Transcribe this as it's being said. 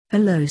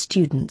Hello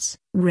students,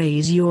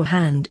 raise your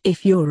hand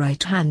if you're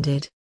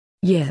right-handed.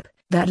 Yep,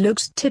 that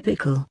looks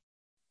typical.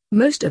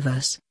 Most of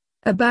us,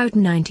 about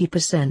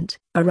 90%,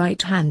 are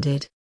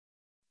right-handed.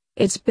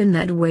 It's been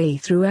that way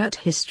throughout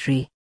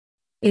history.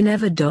 In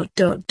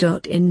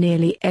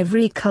nearly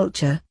every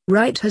culture,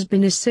 right has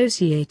been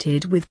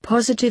associated with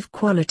positive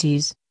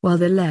qualities, while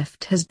the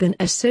left has been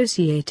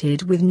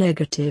associated with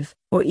negative,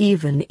 or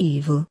even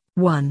evil,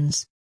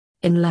 ones.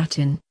 In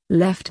Latin,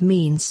 left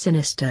means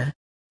sinister.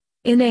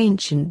 In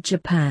ancient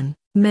Japan,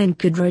 men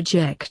could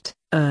reject,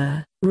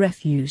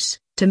 refuse,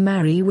 to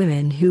marry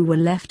women who were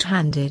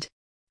left-handed.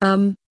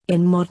 In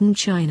modern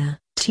China,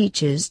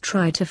 teachers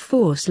try to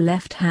force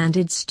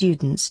left-handed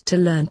students to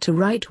learn to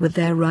write with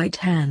their right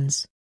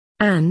hands.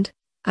 And,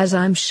 as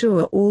I'm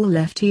sure all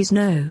lefties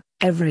know,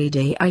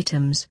 everyday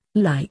items,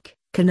 like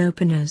can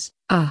openers,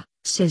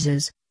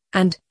 scissors,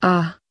 and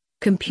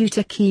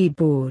computer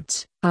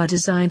keyboards, are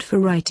designed for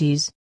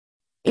righties.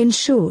 In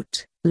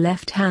short,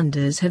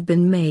 left-handers have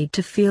been made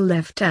to feel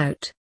left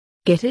out.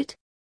 Get it?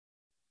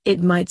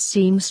 It might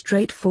seem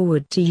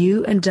straightforward to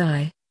you and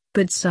I,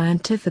 but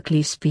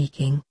scientifically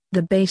speaking,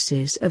 the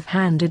basis of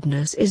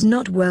handedness is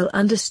not well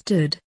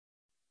understood.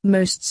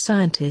 Most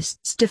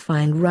scientists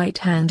define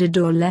right-handed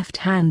or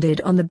left-handed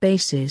on the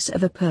basis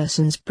of a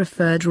person's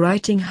preferred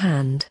writing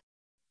hand.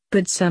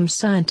 But some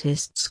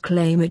scientists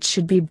claim it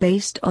should be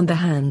based on the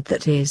hand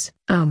that is,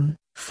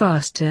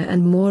 faster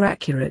and more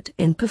accurate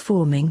in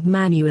performing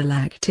manual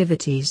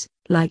activities,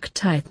 like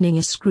tightening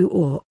a screw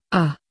or,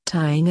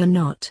 tying a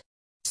knot.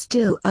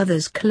 Still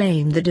others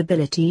claim that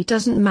ability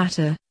doesn't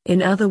matter,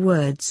 in other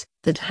words,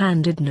 that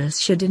handedness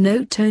should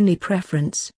denote only preference.